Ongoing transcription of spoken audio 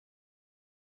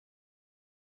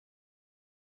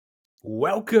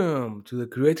Welcome to the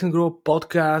Create and Grow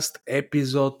podcast,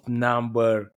 episode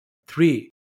number 3,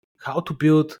 How to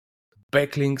Build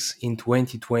Backlinks in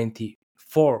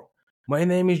 2024. My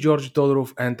name is George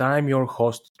Todorov and I'm your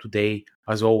host today,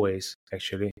 as always,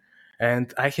 actually.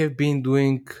 And I have been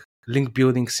doing link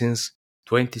building since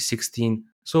 2016,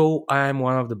 so I'm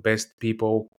one of the best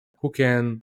people who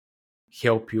can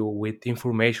help you with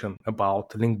information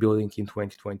about link building in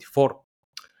 2024.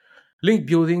 Link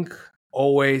building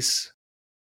always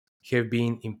have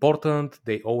been important,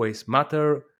 they always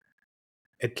matter,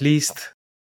 at least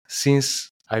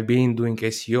since I've been doing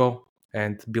SEO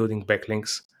and building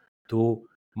backlinks to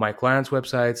my clients'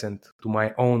 websites and to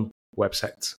my own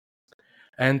websites.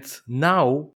 And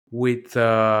now with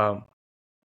AI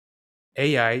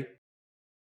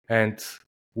and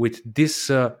with this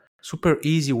super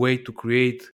easy way to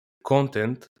create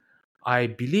content, I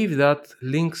believe that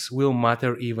links will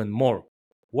matter even more.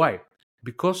 Why?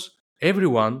 Because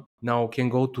everyone now can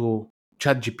go to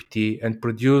ChatGPT and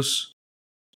produce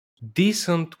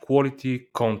decent quality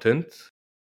content,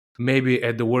 maybe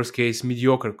at the worst case,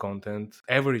 mediocre content,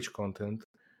 average content.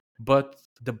 But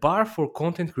the bar for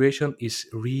content creation is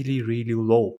really, really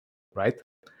low, right?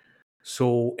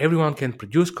 So everyone can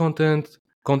produce content.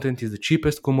 Content is the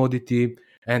cheapest commodity.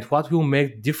 And what will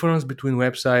make difference between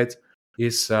websites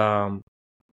is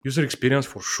user experience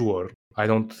for sure. I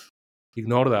don't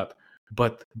ignore that.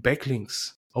 But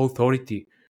backlinks, authority,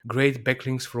 great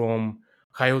backlinks from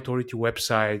high authority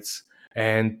websites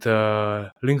and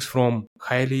links from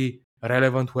highly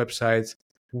relevant websites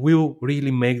will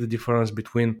really make the difference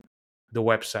between the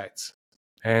websites.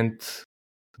 And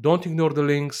don't ignore the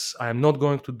links. I'm not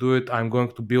going to do it. I'm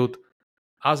going to build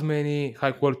as many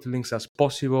high quality links as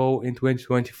possible in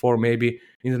 2024, maybe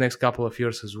in the next couple of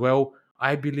years as well.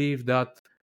 I believe that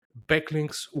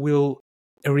backlinks will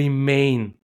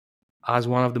remain as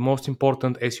one of the most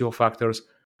important SEO factors,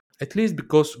 at least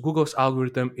because Google's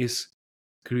algorithm is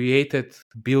created,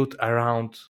 built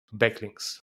around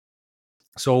backlinks.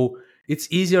 So it's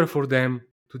easier for them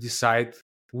to decide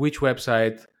which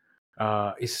website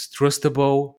is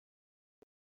trustable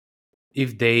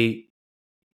if they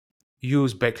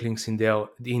use backlinks in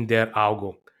their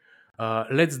algo.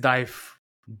 Let's dive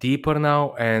deeper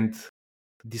now and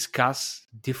discuss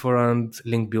different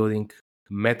link building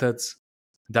methods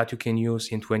that you can use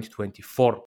in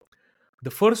 2024.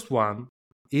 The first one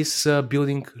is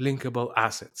building linkable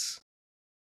assets.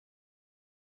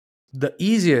 The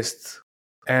easiest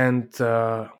and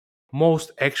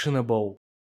most actionable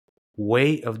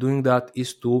way of doing that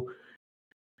is to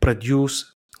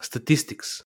produce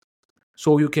statistics.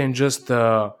 So you can just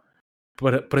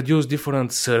produce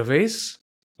different surveys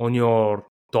on your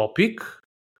topic,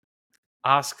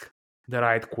 ask the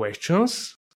right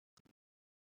questions,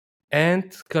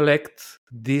 and collect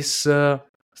this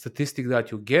statistic that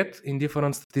you get in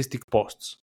different statistic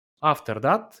posts. After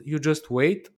that, you just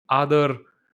wait other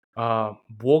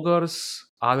bloggers,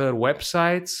 other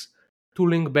websites to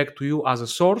link back to you as a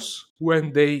source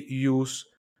when they use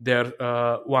their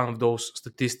one of those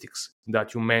statistics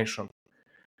that you mentioned.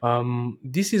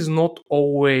 This is not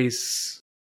always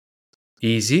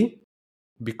easy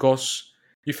because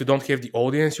if you don't have the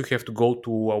audience, you have to go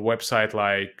to a website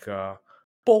like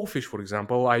Polefish, for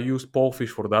example. I use Polefish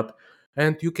for that,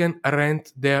 and you can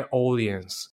rent their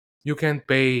audience. You can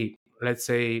pay, let's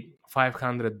say,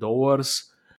 $500,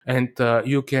 and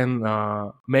you can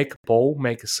make a poll,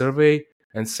 make a survey,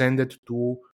 and send it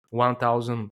to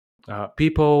 1,000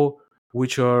 people,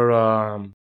 which are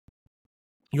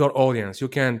your audience. You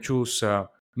can choose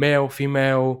male,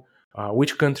 female,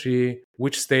 which country,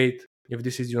 which state, if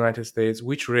this is United States,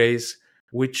 which race,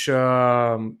 which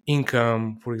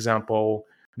income, for example.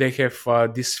 They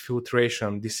have this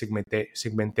filtration, this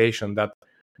segmentation that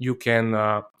you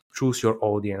can choose your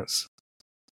audience.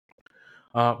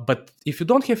 But if you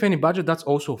don't have any budget, that's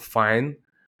also fine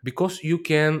because you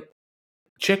can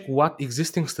check what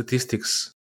existing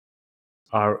statistics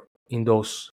are in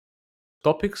those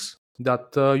topics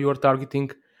that you are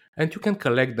targeting, and you can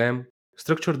collect them,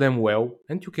 structure them well,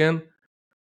 and you can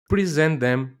present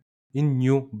them in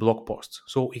new blog posts.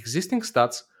 So existing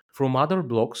stats from other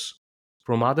blogs,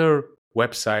 from other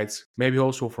websites, maybe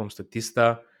also from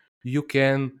Statista, you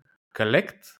can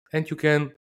collect and you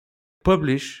can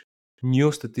publish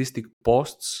new statistic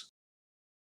posts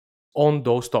on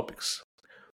those topics.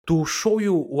 To show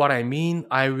you what I mean,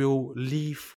 I will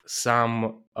leave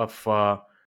some of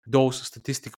those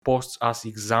statistic posts as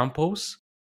examples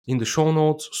in the show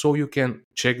notes so you can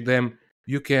check them.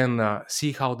 You can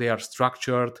see how they are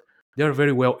structured. They are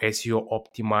very well SEO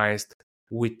optimized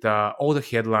with all the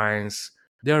headlines.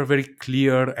 They are very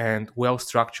clear and well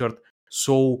structured.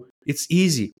 So it's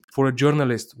easy for a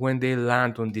journalist when they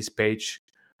land on this page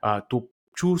to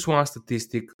choose one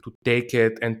statistic, to take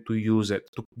it and to use it,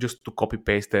 to just to copy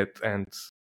paste it and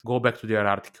go back to their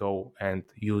article and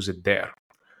use it there.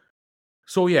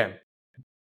 So yeah,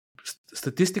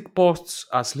 statistic posts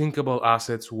as linkable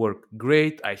assets work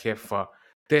great. I have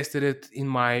tested it in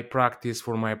my practice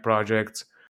for my projects.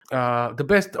 The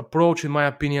best approach, in my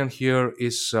opinion, here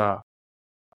is to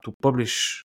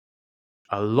publish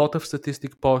a lot of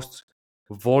statistic posts,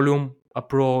 volume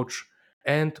approach,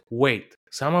 and wait.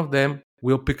 Some of them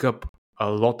will pick up a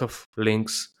lot of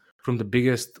links from the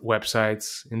biggest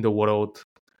websites in the world.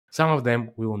 Some of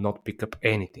them will not pick up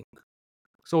anything.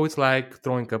 So it's like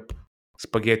throwing up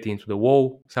spaghetti into the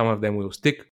wall. Some of them will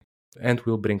stick and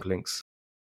will bring links.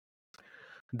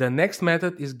 The next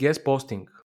method is guest posting.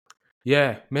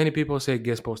 Yeah, many people say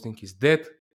guest posting is dead.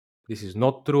 This is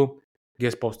not true.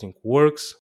 Guest posting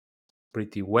works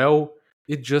pretty well.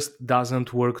 It just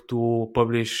doesn't work to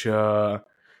publish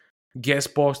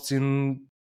guest posts in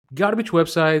garbage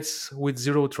websites with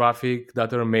zero traffic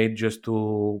that are made just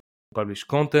to publish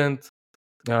content.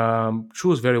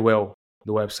 Choose very well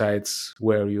the websites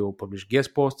where you publish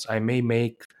guest posts. I may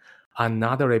make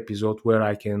another episode where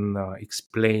I can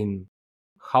explain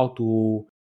how to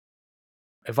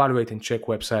evaluate and check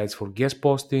websites for guest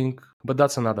posting, but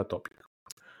that's another topic.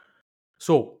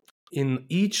 So in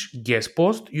each guest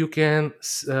post, you can,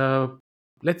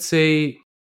 let's say,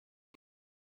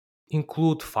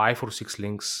 include 5 or 6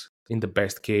 links in the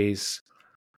best case,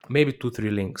 maybe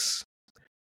 2-3 links.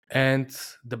 And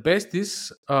the best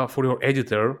is for your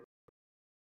editor,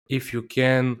 if you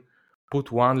can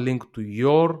put one link to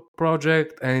your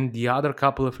project and the other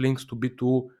couple of links to be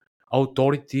to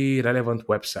authority relevant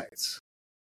websites.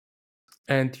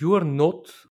 And you are not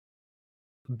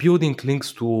building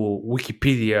links to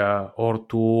Wikipedia or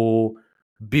to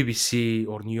BBC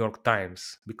or New York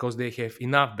Times because they have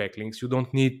enough backlinks. You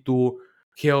don't need to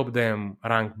help them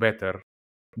rank better.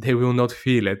 They will not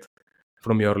feel it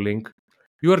from your link.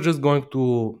 You are just going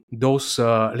to those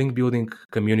link building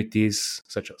communities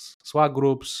such as Slack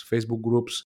groups, Facebook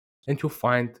groups, and you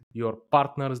find your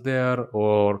partners there,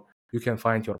 or you can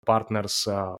find your partners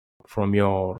from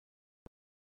your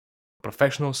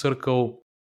professional circle,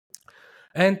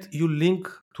 and you link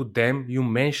to them, you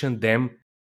mention them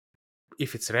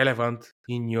if it's relevant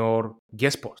in your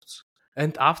guest posts.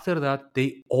 And after that,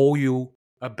 they owe you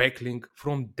a backlink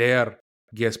from their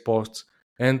guest posts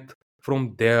and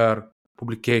from their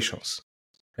publications.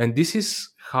 And this is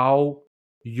how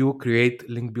you create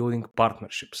link building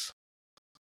partnerships.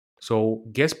 So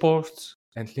guest posts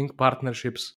and link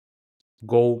partnerships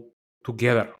go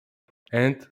together,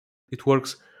 and it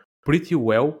works pretty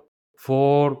well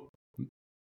for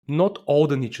not all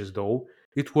the niches though.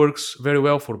 It works very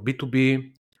well for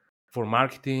B2B, for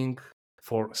marketing,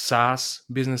 for SaaS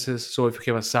businesses. So if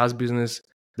you have a SaaS business,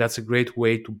 that's a great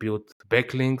way to build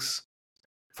backlinks.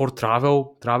 For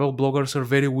travel bloggers are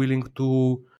very willing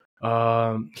to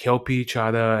help each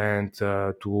other and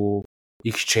to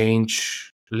exchange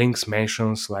links,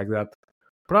 mentions like that.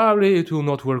 Probably it will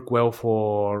not work well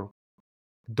for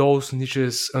those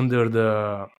niches under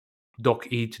the doc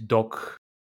eat doc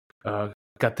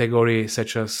category,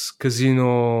 such as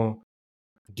casino,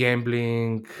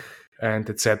 gambling, and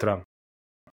etc.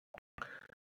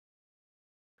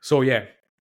 So yeah,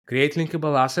 create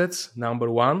linkable assets, number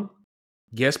 1.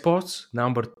 Guest posts,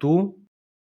 number 2.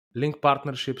 Link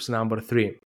partnerships, number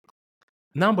 3.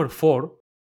 Number 4,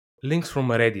 links from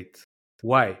Reddit.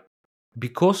 Why?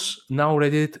 Because now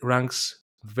Reddit ranks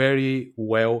very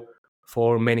well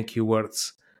for many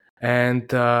keywords. And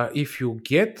if you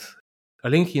get a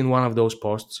link in one of those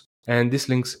posts and this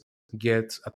link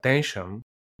gets attention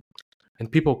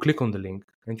and people click on the link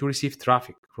and you receive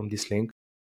traffic from this link,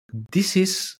 this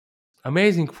is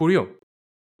amazing for you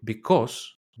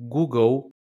because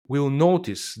Google will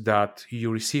notice that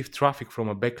you receive traffic from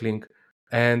a backlink,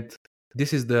 and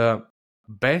this is the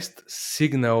best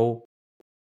signal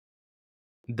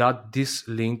that this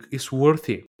link is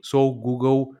worthy. So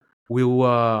Google will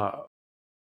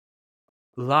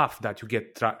laugh that you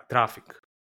get traffic.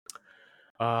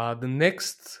 The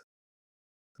next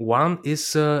one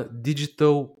is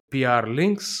digital PR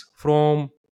links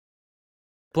from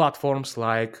platforms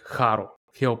like Haro,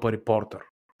 Help a Reporter.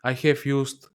 I have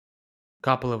used a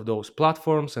couple of those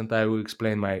platforms and I will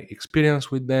explain my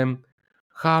experience with them.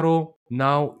 Haro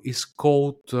now is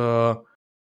called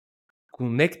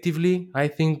Connectively. I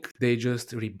think they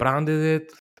just rebranded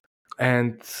it,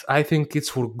 and I think it's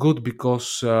for good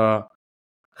because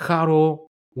Haro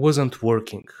wasn't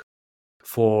working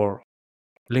for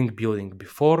link building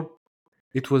before.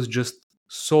 It was just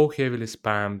so heavily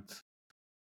spammed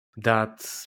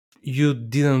that you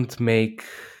didn't make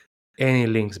any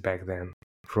links back then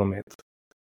from it.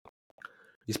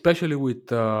 Especially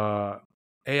with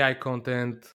AI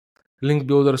content, link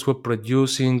builders were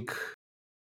producing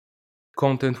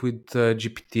content with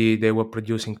GPT, they were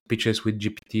producing pitches with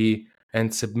GPT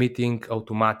and submitting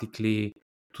automatically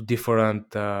to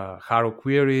different Haro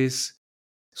queries.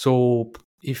 So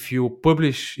if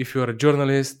you're a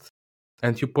journalist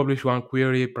and you publish one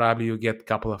query, probably you get a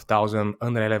couple of thousand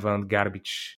irrelevant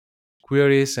garbage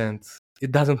queries, and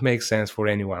it doesn't make sense for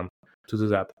anyone to do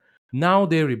that. Now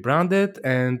they rebranded,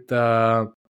 and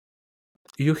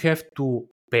you have to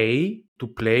pay to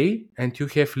play, and you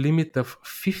have limit of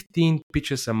 15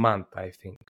 pitches a month, I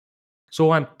think.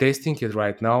 So I'm testing it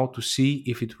right now to see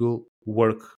if it will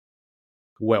work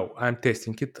well. I'm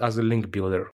testing it as a link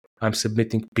builder. I'm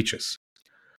submitting pitches.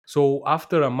 So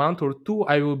after a month or two,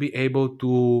 I will be able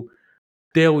to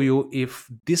tell you if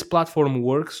this platform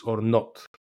works or not.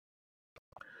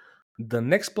 The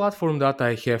next platform that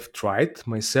I have tried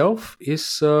myself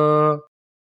is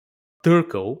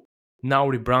Turco, now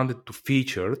rebranded to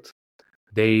Featured.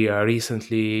 They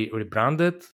recently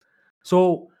rebranded.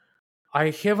 So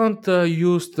I haven't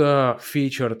used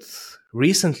Featured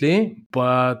recently,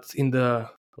 but in the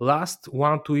last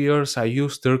 1-2 years I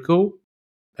used Turco,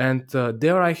 and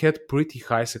there I had pretty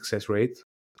high success rate.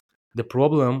 The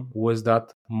problem was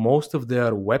that most of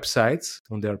their websites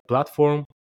on their platform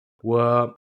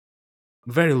were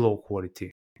very low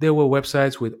quality. They were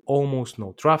websites with almost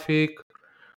no traffic.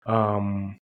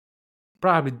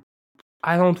 Probably,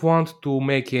 I don't want to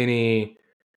make any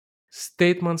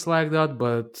statements like that,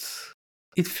 but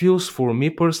it feels for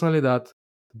me personally that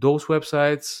those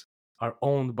websites are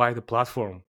owned by the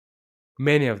platform.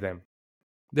 Many of them.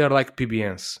 They're like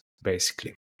PBNs,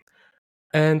 basically.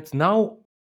 And now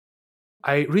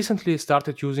I recently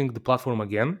started using the platform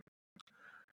again,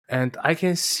 and I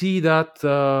can see that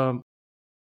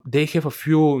they have a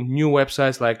few new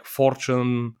websites like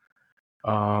Fortune,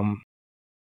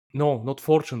 no, not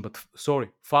Fortune, but sorry,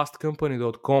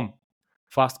 fastcompany.com.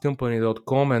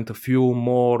 Fastcompany.com and a few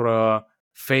more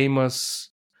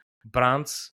famous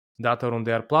brands that are on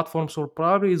their platform. So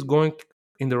probably it's going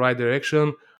in the right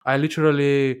direction. I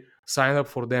literally signed up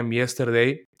for them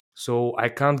yesterday, so I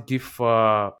can't give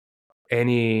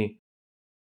any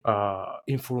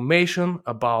information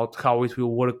about how it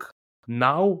will work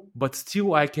now, but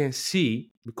still I can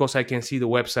see, because I can see the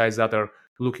websites that are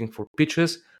looking for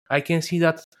pitches, I can see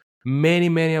that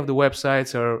many of the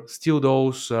websites are still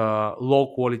those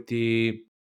low quality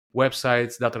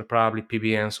websites that are probably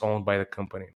PBNs owned by the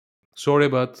company. Sorry,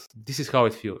 but this is how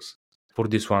it feels for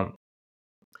this one.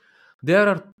 There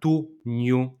are two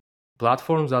new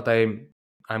platforms that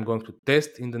I'm going to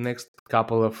test in the next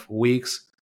couple of weeks: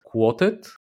 Quoted.com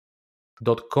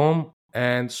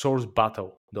and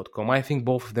SourceBattle.com. I think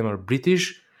both of them are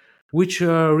British, which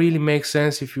really makes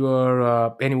sense if you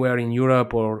are anywhere in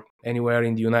Europe or anywhere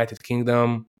in the United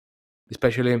Kingdom,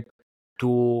 especially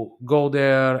to go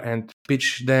there and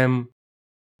pitch them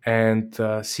and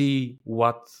see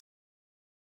what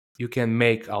you can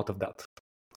make out of that.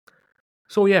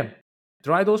 So yeah,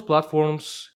 try those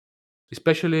platforms,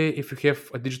 especially if you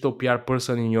have a digital PR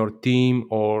person in your team,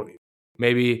 or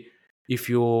maybe if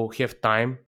you have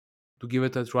time to give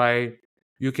it a try.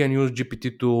 You can use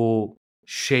GPT to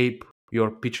shape your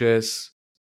pitches.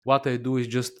 What I do is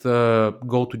just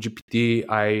go to GPT,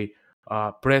 I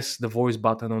press the voice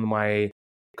button on my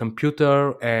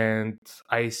computer, and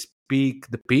I speak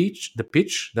the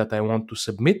pitch that I want to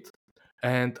submit,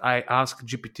 and I ask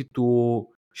GPT to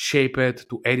shape it,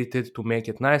 to edit it, to make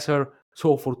it nicer.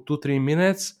 So for 2-3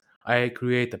 minutes, I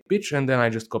create a pitch, and then I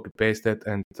just copy paste it,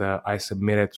 and I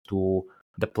submit it to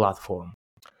the platform.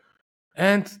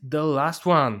 And the last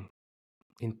one,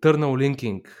 internal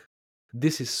linking.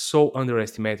 This is so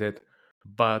underestimated,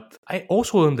 but I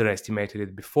also underestimated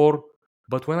it before.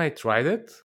 But when I tried it,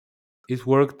 it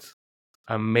worked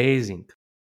amazing.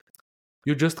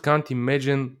 You just can't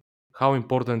imagine how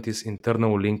important is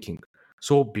internal linking.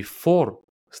 So before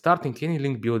starting any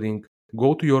link building,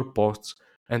 go to your posts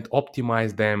and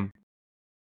optimize them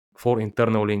for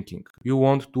internal linking. You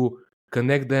want to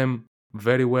connect them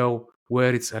very well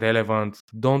where it's relevant.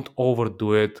 Don't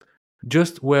overdo it.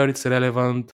 Just where it's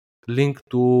relevant, link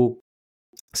to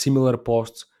similar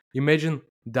posts. Imagine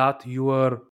that you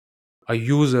are a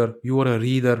user, you are a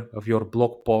reader of your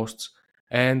blog posts,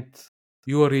 and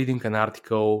you are reading an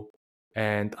article.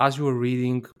 And as you are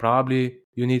reading, probably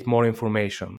you need more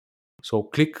information. So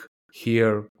click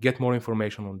here, get more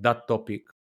information on that topic.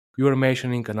 You are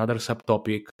mentioning another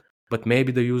subtopic, but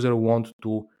maybe the user wants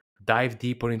to dive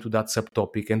deeper into that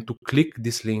subtopic and to click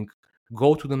this link,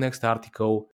 go to the next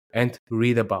article and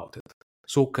read about it.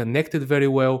 So connected very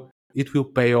well, it will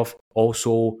pay off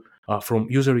also from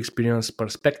user experience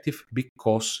perspective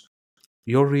because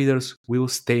your readers will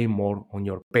stay more on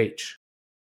your page.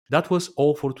 That was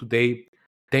all for today.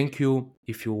 Thank you.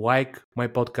 If you like my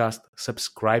podcast,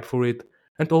 subscribe for it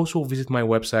and also visit my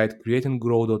website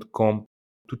createandgrow.com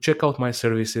to check out my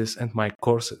services and my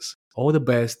courses. All the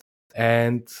best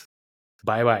and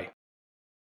bye bye.